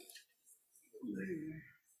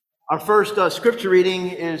Our first scripture reading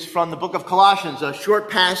is from the book of Colossians, a short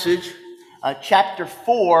passage, chapter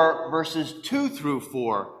 4, verses 2 through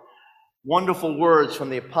 4. Wonderful words from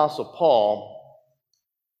the Apostle Paul,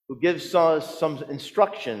 who gives us some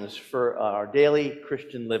instructions for our daily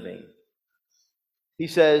Christian living. He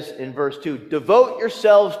says in verse 2, "Devote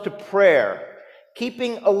yourselves to prayer,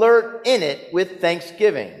 keeping alert in it with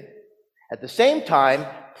thanksgiving. At the same time,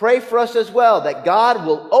 pray for us as well, that God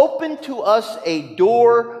will open to us a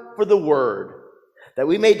door for the word, that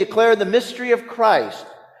we may declare the mystery of Christ,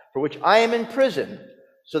 for which I am in prison,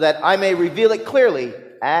 so that I may reveal it clearly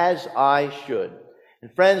as I should."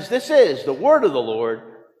 And friends, this is the word of the Lord.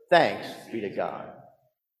 Thanks be to God.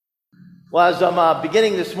 Well, as I'm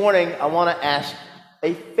beginning this morning, I want to ask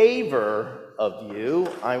a favor of you.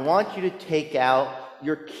 I want you to take out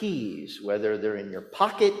your keys, whether they're in your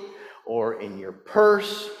pocket or in your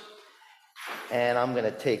purse. And I'm going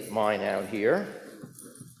to take mine out here.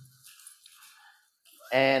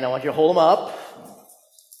 And I want you to hold them up.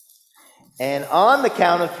 And on the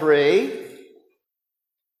count of 3,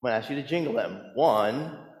 I'm going to ask you to jingle them.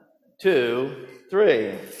 1, 2,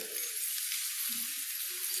 3.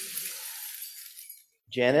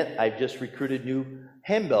 Janet, I've just recruited new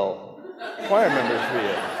handbell choir members for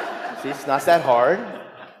you. See, it's not that hard.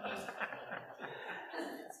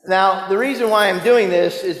 Now, the reason why I'm doing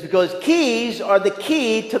this is because keys are the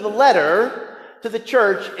key to the letter to the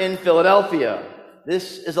church in Philadelphia.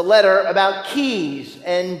 This is a letter about keys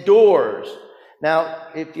and doors. Now,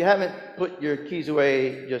 if you haven't put your keys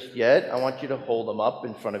away just yet, I want you to hold them up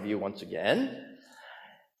in front of you once again.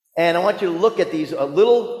 And I want you to look at these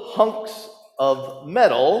little hunks of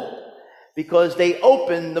metal, because they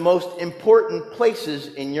open the most important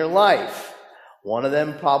places in your life. One of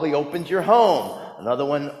them probably opens your home. Another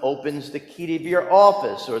one opens the key to your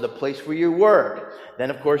office or the place where you work.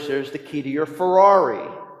 Then, of course, there's the key to your Ferrari.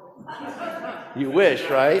 You wish,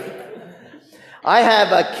 right? I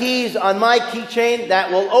have keys on my keychain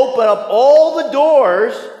that will open up all the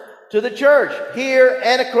doors to the church here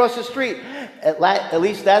and across the street. At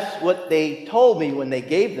least that's what they told me when they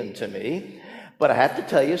gave them to me. But I have to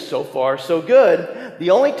tell you, so far, so good. The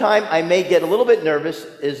only time I may get a little bit nervous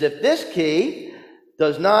is if this key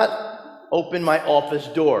does not open my office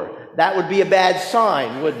door. That would be a bad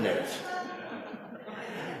sign, wouldn't it?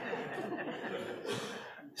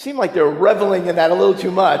 Seemed like they're reveling in that a little too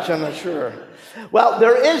much, I'm not sure. Well,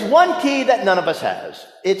 there is one key that none of us has.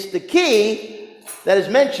 It's the key that is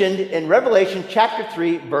mentioned in Revelation chapter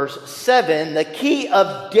 3, verse 7. The key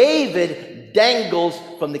of David dangles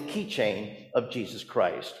from the keychain of Jesus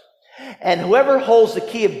Christ. And whoever holds the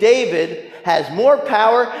key of David has more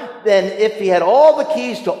power than if he had all the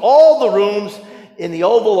keys to all the rooms in the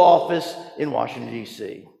Oval Office in Washington,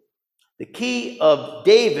 D.C. The key of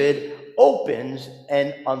David opens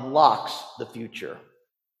and unlocks the future.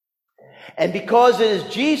 And because it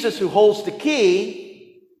is Jesus who holds the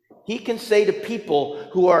key, he can say to people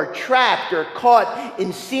who are trapped or caught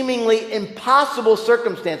in seemingly impossible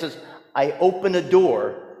circumstances, "I open a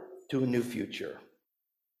door to a new future."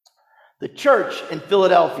 The church in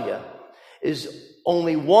Philadelphia is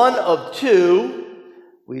only one of 2.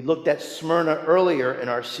 We looked at Smyrna earlier in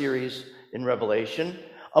our series in Revelation.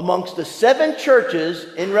 Amongst the 7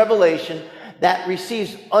 churches in Revelation that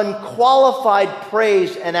receives unqualified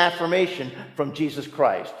praise and affirmation from Jesus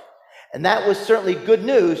Christ. And that was certainly good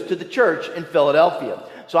news to the church in Philadelphia.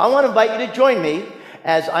 So I want to invite you to join me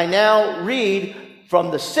as I now read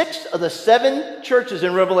from the 6th of the 7 churches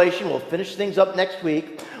in Revelation. We'll finish things up next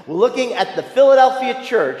week. We're looking at the Philadelphia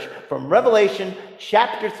church from Revelation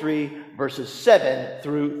chapter 3, verses 7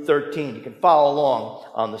 through 13. You can follow along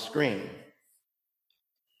on the screen.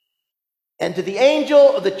 "And to the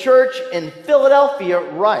angel of the church in Philadelphia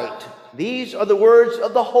write, these are the words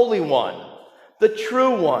of the Holy One, the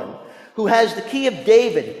true one, who has the key of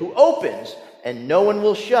David, who opens and no one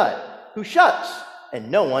will shut, who shuts and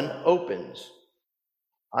no one opens.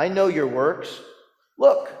 I know your works.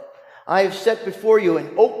 Look, I have set before you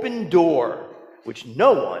an open door, which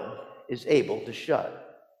no one is able to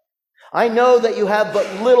shut. I know that you have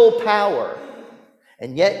but little power,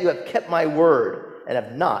 and yet you have kept my word and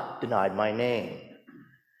have not denied my name.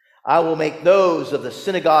 I will make those of the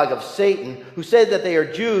synagogue of Satan who say that they are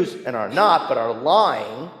Jews and are not, but are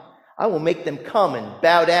lying. I will make them come and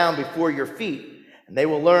bow down before your feet, and they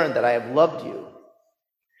will learn that I have loved you.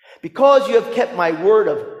 Because you have kept my word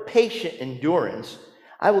of patient endurance,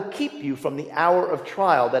 I will keep you from the hour of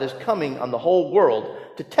trial that is coming on the whole world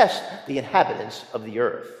to test the inhabitants of the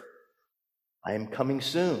earth. I am coming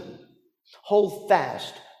soon. Hold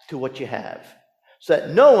fast to what you have, so that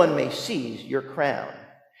no one may seize your crown.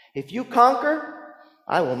 If you conquer,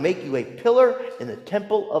 I will make you a pillar in the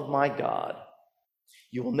temple of my God.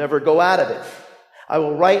 You will never go out of it. I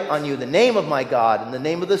will write on you the name of my God and the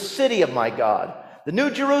name of the city of my God, the new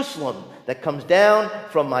Jerusalem that comes down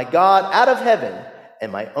from my God out of heaven,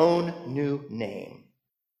 and my own new name.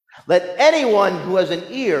 Let anyone who has an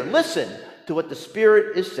ear listen to what the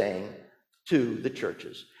Spirit is saying to the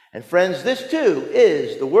churches. And friends, this too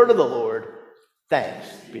is the word of the Lord. Thanks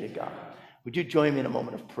be to God. Would you join me in a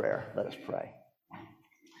moment of prayer? Let us pray.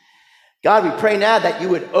 God, we pray now that you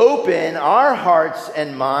would open our hearts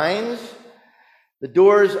and minds, the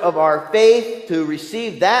doors of our faith, to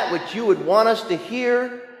receive that which you would want us to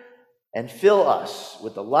hear, and fill us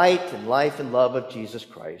with the light and life and love of Jesus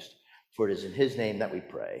Christ. For it is in his name that we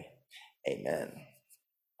pray. Amen.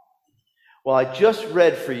 Well, I just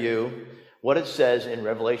read for you what it says in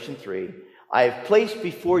Revelation 3. I have placed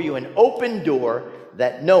before you an open door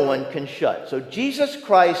that no one can shut. So Jesus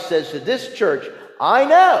Christ says to this church, I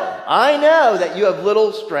know that you have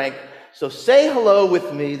little strength. So say hello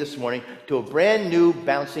with me this morning to a brand new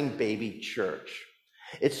bouncing baby church.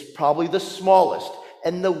 It's probably the smallest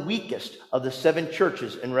and the weakest of the 7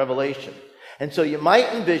 churches in Revelation. And so you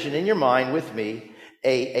might envision in your mind with me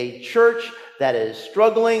a church that is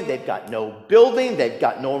struggling. They've got no building. They've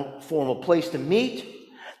got no formal place to meet.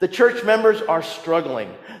 The church members are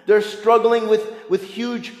struggling. They're struggling with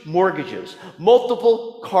huge mortgages,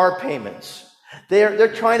 multiple car payments.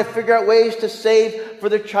 They're trying to figure out ways to save for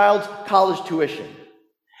their child's college tuition.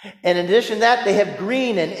 And in addition to that, they have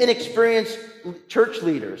green and inexperienced church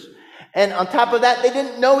leaders. And on top of that, they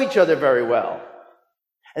didn't know each other very well.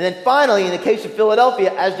 And then finally, in the case of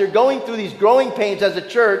Philadelphia, as they're going through these growing pains as a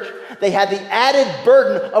church, they had the added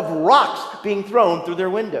burden of rocks being thrown through their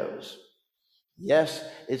windows. Yes,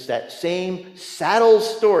 it's that same saddle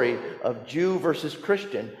story of Jew versus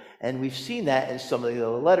Christian, and we've seen that in some of the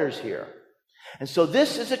other letters here. And so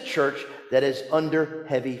this is a church that is under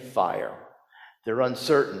heavy fire. They're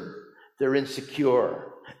uncertain, they're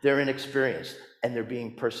insecure, they're inexperienced, and they're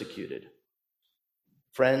being persecuted.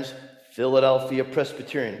 Friends, Philadelphia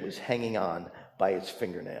Presbyterian was hanging on by its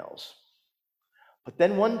fingernails. But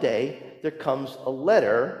then one day, there comes a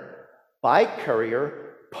letter by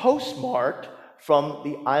courier, postmarked from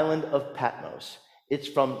the island of Patmos. It's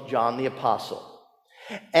from John the Apostle.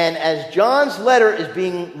 And as John's letter is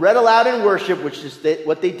being read aloud in worship, which is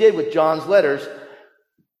what they did with John's letters,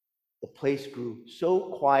 the place grew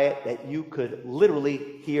so quiet that you could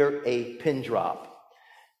literally hear a pin drop.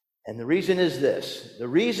 And the reason is this. The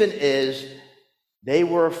reason is they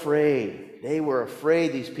were afraid. They were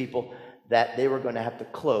afraid, these people, that they were going to have to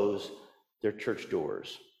close their church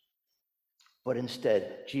doors. But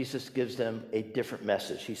instead, Jesus gives them a different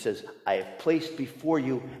message. He says, I have placed before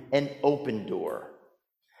you an open door.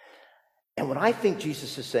 And what I think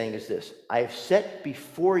Jesus is saying is this: I have set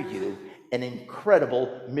before you an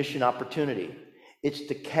incredible mission opportunity. It's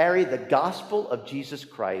to carry the gospel of Jesus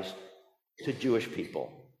Christ to Jewish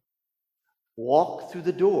people. Walk through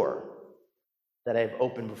the door that I have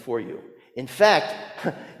opened before you. In fact,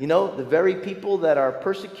 the very people that are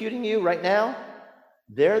persecuting you right now,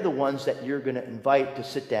 they're the ones that you're going to invite to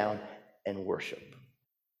sit down and worship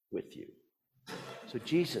with you. So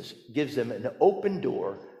Jesus gives them an open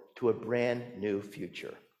door to a brand new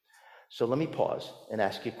future. So let me pause and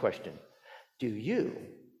ask you a question. Do you,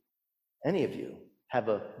 any of you, have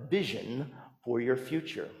a vision for your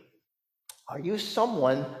future? Are you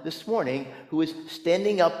someone this morning who is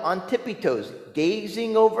standing up on tippy toes,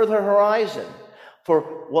 gazing over the horizon for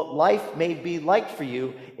what life may be like for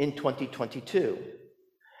you in 2022?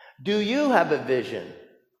 Do you have a vision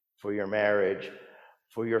for your marriage,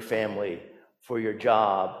 for your family, for your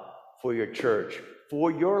job, for your church,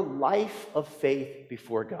 for your life of faith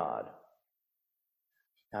before God?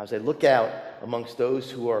 Now, as I look out amongst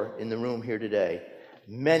those who are in the room here today,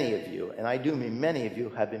 many of you, and I do mean many of you,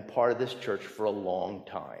 have been part of this church for a long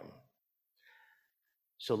time.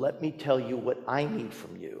 So let me tell you what I need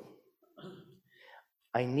from you.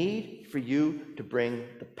 I need for you to bring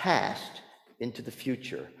the past into the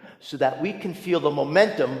future so that we can feel the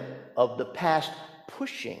momentum of the past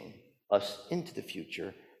pushing us into the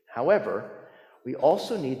future. However, we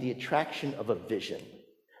also need the attraction of a vision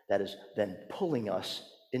that is then pulling us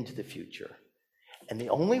into the future. And the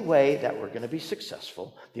only way that we're going to be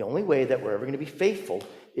successful, the only way that we're ever going to be faithful,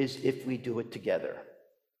 is if we do it together.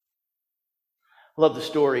 I love the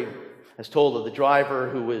story as told of the driver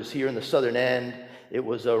who was here in the southern end. It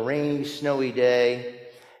was a rainy, snowy day.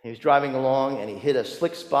 He was driving along and he hit a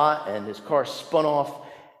slick spot and his car spun off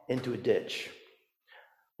into a ditch.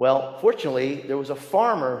 Well, fortunately, there was a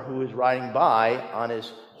farmer who was riding by on his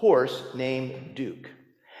horse named Duke.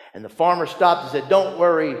 And the farmer stopped and said, "Don't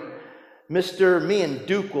worry, mister, me and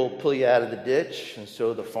Duke will pull you out of the ditch." And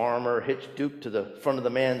so the farmer hitched Duke to the front of the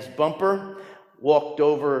man's bumper, walked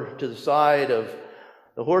over to the side of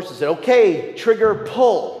the horse and said, "Okay, trigger,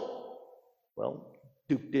 pull." Well,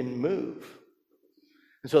 Duke didn't move.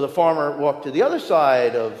 And so the farmer walked to the other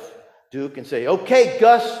side of Duke and said, "Okay,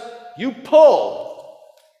 Gus, you pull."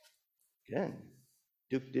 Again,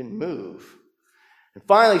 Duke didn't move. And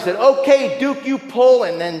finally he said, "Okay, Duke, you pull."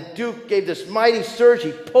 And then Duke gave this mighty surge.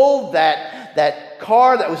 He pulled that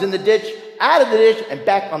car that was in the ditch out of the ditch and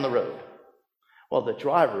back on the road. Well, the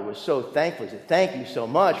driver was so thankful. He said, "Thank you so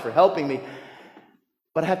much for helping me.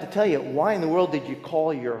 But I have to tell you, why in the world did you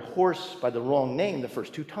call your horse by the wrong name the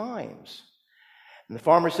first 2 times?" And the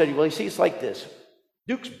farmer said, "Well, you see, it's like this.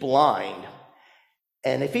 Duke's blind.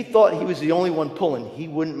 And if he thought he was the only one pulling, he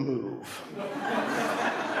wouldn't move."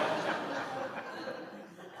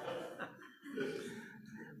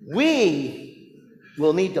 We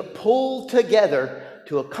will need to pull together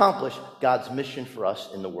to accomplish God's mission for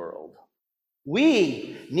us in the world.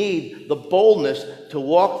 We need the boldness to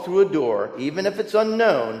walk through a door, even if it's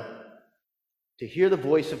unknown, to hear the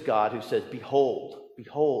voice of God who says, "Behold,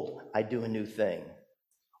 behold, I do a new thing."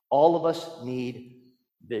 All of us need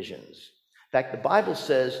visions. In fact, the Bible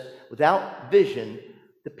says, without vision,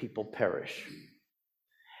 the people perish.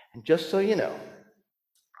 And just so you know,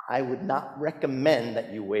 I would not recommend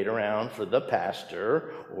that you wait around for the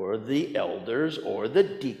pastor or the elders or the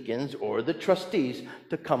deacons or the trustees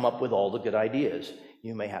to come up with all the good ideas.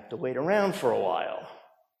 You may have to wait around for a while.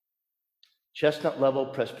 Chestnut Level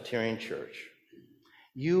Presbyterian Church,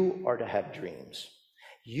 you are to have dreams.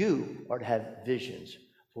 You are to have visions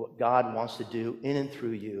for what God wants to do in and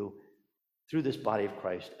through you, through this body of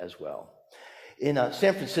Christ as well. In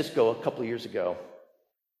San Francisco a couple of years ago,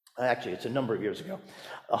 actually it's a number of years ago,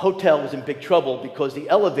 a hotel was in big trouble because the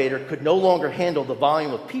elevator could no longer handle the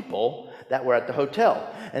volume of people that were at the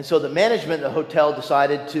hotel. And so the management of the hotel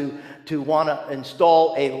decided to want to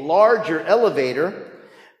install a larger elevator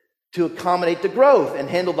to accommodate the growth and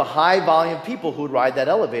handle the high volume people who would ride that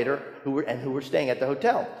elevator who were staying at the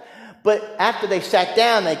hotel. But after they sat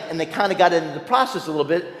down and they kind of got into the process a little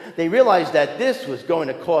bit, they realized that this was going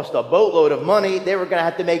to cost a boatload of money. They were going to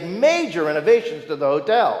have to make major renovations to the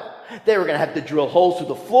hotel. They were going to have to drill holes through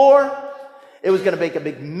the floor. It was going to make a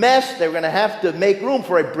big mess. They were going to have to make room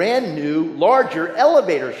for a brand new, larger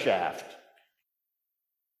elevator shaft.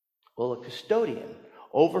 Well, a custodian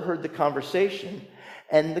overheard the conversation,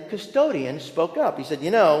 and the custodian spoke up. He said,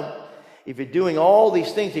 "You know, if you're doing all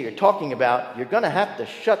these things that you're talking about, you're going to have to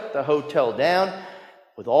shut the hotel down.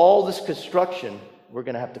 With all this construction, we're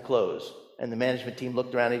going to have to close." And the management team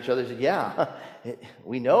looked around at each other and said, "Yeah,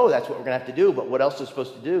 we know that's what we're going to have to do, but what else are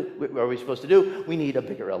we supposed to do? We need a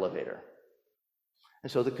bigger elevator."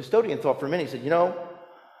 And so the custodian thought for a minute. He said, "You know,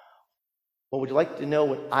 well, would you like to know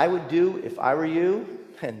what I would do if I were you?"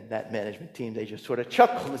 And that management team, they just sort of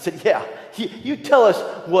chuckled and said, "Yeah, you tell us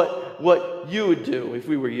what you would do if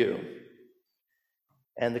we were you."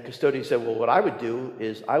 And the custodian said, "Well, what I would do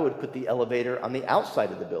is I would put the elevator on the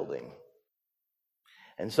outside of the building."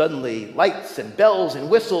 And suddenly lights and bells and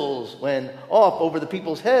whistles went off over the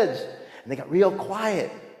people's heads, and they got real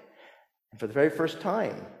quiet. And for the very first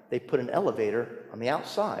time, they put an elevator on the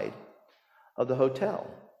outside of the hotel.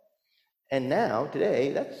 And now,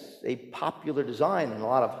 today, that's a popular design in a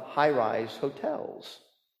lot of high-rise hotels.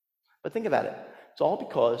 But think about it. It's all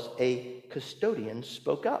because a custodian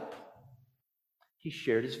spoke up. He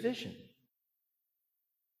shared his vision.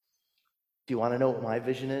 Do you want to know what my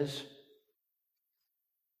vision is?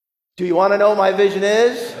 Do you want to know what my vision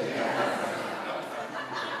is?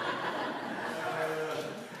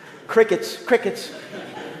 Crickets, crickets.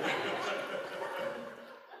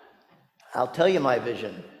 I'll tell you my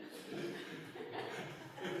vision.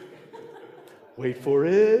 Wait for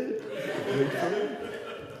it. Wait for it.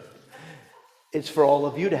 It's for all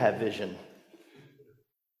of you to have vision.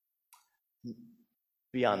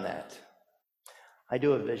 Beyond that, I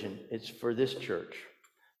do have a vision. It's for this church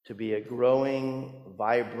to be a growing,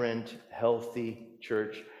 vibrant, healthy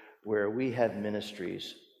church where we have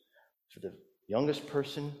ministries for the youngest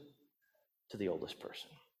person to the oldest person.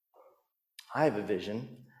 I have a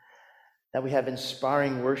vision that we have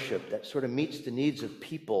inspiring worship that sort of meets the needs of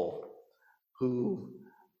people who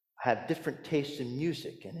have different tastes in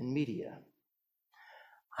music and in media.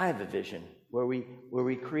 I have a vision where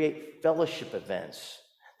we create fellowship events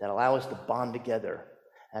that allow us to bond together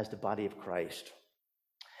as the body of Christ.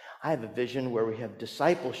 I have a vision where we have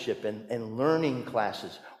discipleship and learning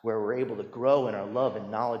classes where we're able to grow in our love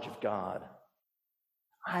and knowledge of God.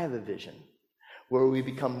 I have a vision where we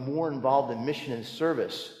become more involved in mission and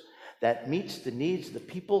service that meets the needs of the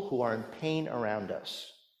people who are in pain around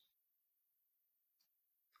us.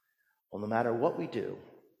 Well, no matter what we do,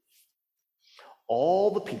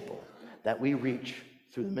 all the people that we reach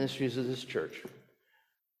through the ministries of this church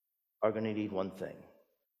are going to need one thing,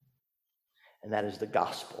 and that is the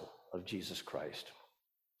gospel of Jesus Christ.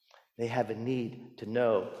 They have a need to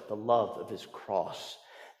know the love of his cross.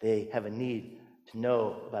 They have a need to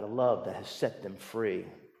know about a love that has set them free.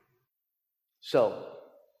 So,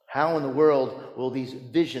 how in the world will these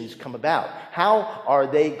visions come about? How are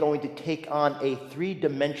they going to take on a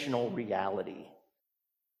three-dimensional reality?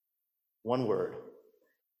 One word: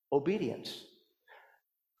 obedience.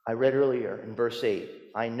 I read earlier in verse 8,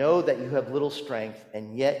 I know that you have little strength,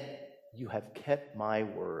 and yet you have kept my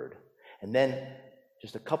word. And then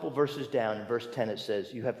just a couple verses down in verse 10, it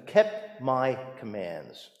says, you have kept my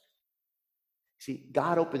commands. See,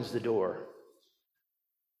 God opens the door,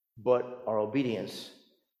 but our obedience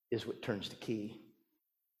is what turns the key.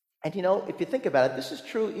 And if you think about it, this is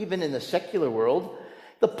true even in the secular world.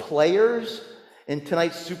 The players in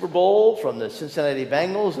tonight's Super Bowl from the Cincinnati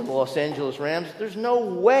Bengals and the Los Angeles Rams, there's no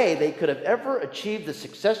way they could have ever achieved the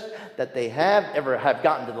success that they have, ever have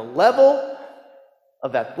gotten to the level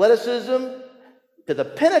of athleticism, to the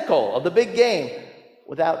pinnacle of the big game,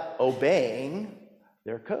 without obeying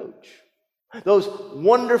their coach. Those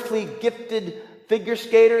wonderfully gifted figure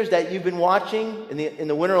skaters that you've been watching in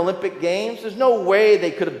the Winter Olympic Games, there's no way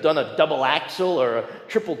they could have done a double axel or a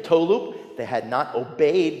triple toe loop if they had not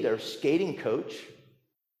obeyed their skating coach.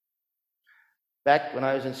 Back when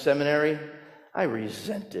I was in seminary, I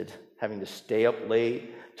resented having to stay up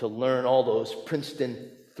late to learn all those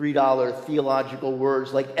Princeton $3 theological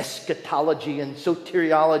words like eschatology and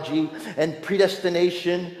soteriology and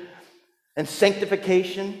predestination and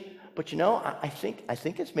sanctification. But I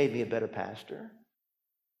think it's made me a better pastor.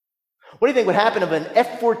 What do you think would happen if an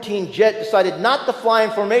F-14 jet decided not to fly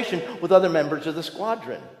in formation with other members of the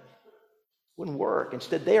squadron? Wouldn't work.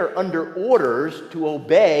 Instead, they are under orders to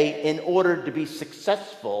obey in order to be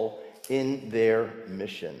successful in their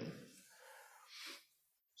mission.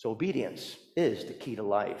 So obedience is the key to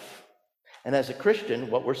life. And as a Christian,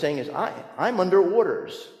 what we're saying is I'm under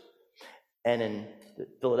orders. And in the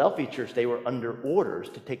Philadelphia church, they were under orders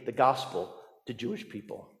to take the gospel to Jewish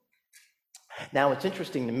people. Now, it's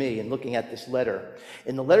interesting to me in looking at this letter.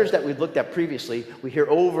 In the letters that we've looked at previously, we hear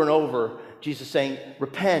over and over Jesus saying,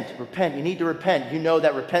 repent, repent, you need to repent. You know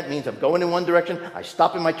that repent means I'm going in one direction, I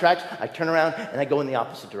stop in my tracks, I turn around, and I go in the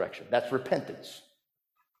opposite direction. That's repentance.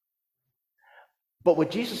 But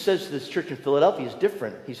what Jesus says to this church in Philadelphia is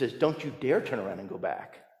different. He says, don't you dare turn around and go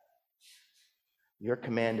back. Your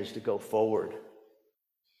command is to go forward.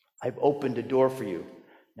 I've opened a door for you.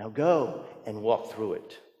 Now go and walk through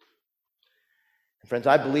it. And friends,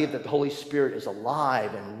 I believe that the Holy Spirit is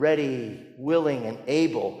alive and ready, willing, and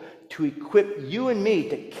able to equip you and me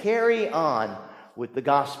to carry on with the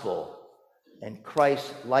gospel and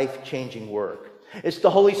Christ's life-changing work. It's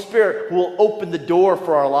the Holy Spirit who will open the door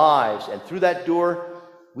for our lives, and through that door,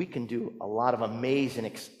 we can do a lot of amazing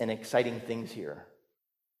and exciting things here.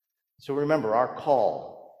 So remember, our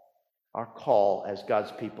call as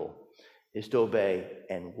God's people is to obey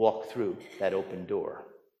and walk through that open door.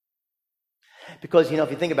 Because,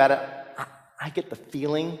 if you think about it, I get the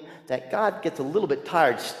feeling that God gets a little bit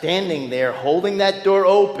tired standing there holding that door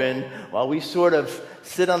open while we sort of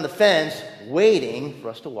sit on the fence waiting for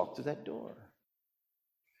us to walk through that door.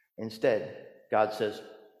 Instead, God says,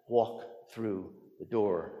 walk through the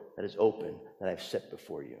door that is open that I've set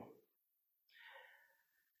before you.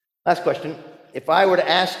 Last question. If I were to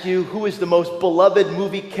ask you who is the most beloved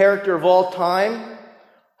movie character of all time,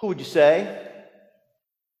 who would you say?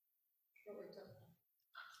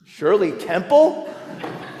 Shirley Temple?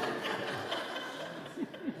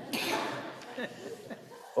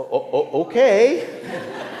 Okay.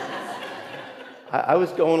 I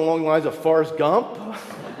was going along the lines of Forrest Gump.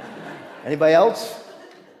 Anybody else?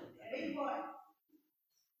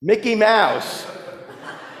 Mickey Mouse.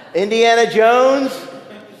 Indiana Jones.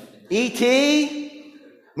 E.T.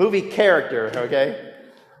 Movie character, okay?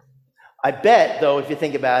 I bet, though, if you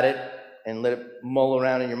think about it and let it mull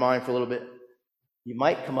around in your mind for a little bit, you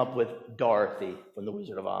might come up with Dorothy from The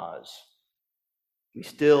Wizard of Oz. We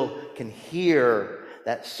still can hear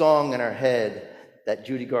that song in our head that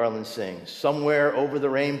Judy Garland sings. Somewhere over the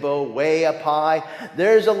rainbow, way up high,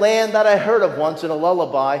 there's a land that I heard of once in a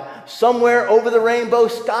lullaby. Somewhere over the rainbow,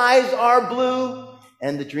 skies are blue,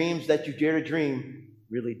 and the dreams that you dare to dream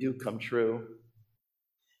really do come true.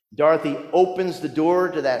 Dorothy opens the door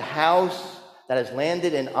to that house that has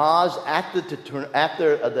landed in Oz after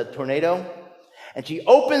the tornado. And she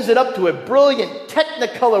opens it up to a brilliant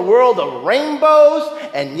technicolor world of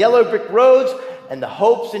rainbows and yellow brick roads and the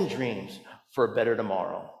hopes and dreams for a better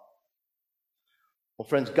tomorrow. Well,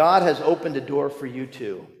 friends, God has opened a door for you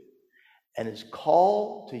too. And his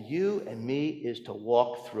call to you and me is to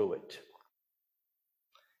walk through it.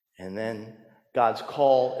 And then God's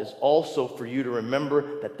call is also for you to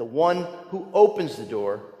remember that the one who opens the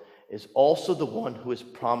door is also the one who has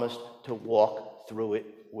promised to walk through it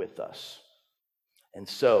with us. And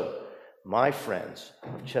so, my friends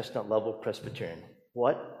of Chestnut Level Presbyterian,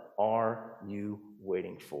 what are you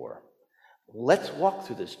waiting for? Let's walk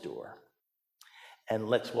through this door, and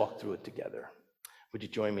let's walk through it together. Would you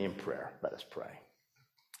join me in prayer? Let us pray.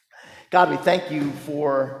 God, we thank you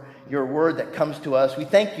for your word that comes to us. We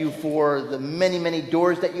thank you for the many, many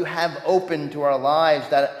doors that you have opened to our lives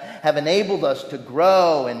that have enabled us to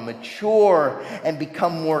grow and mature and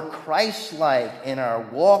become more Christ-like in our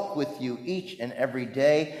walk with you each and every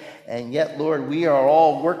day. And yet, Lord, we are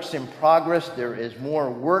all works in progress. There is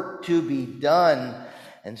more work to be done.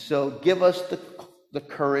 And so give us the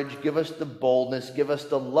courage, give us the boldness, give us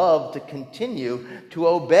the love to continue to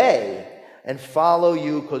obey and follow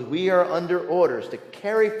you, because we are under orders to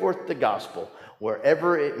carry forth the gospel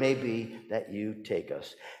wherever it may be that you take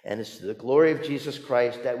us. And it's to the glory of Jesus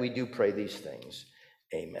Christ that we do pray these things.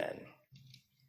 Amen.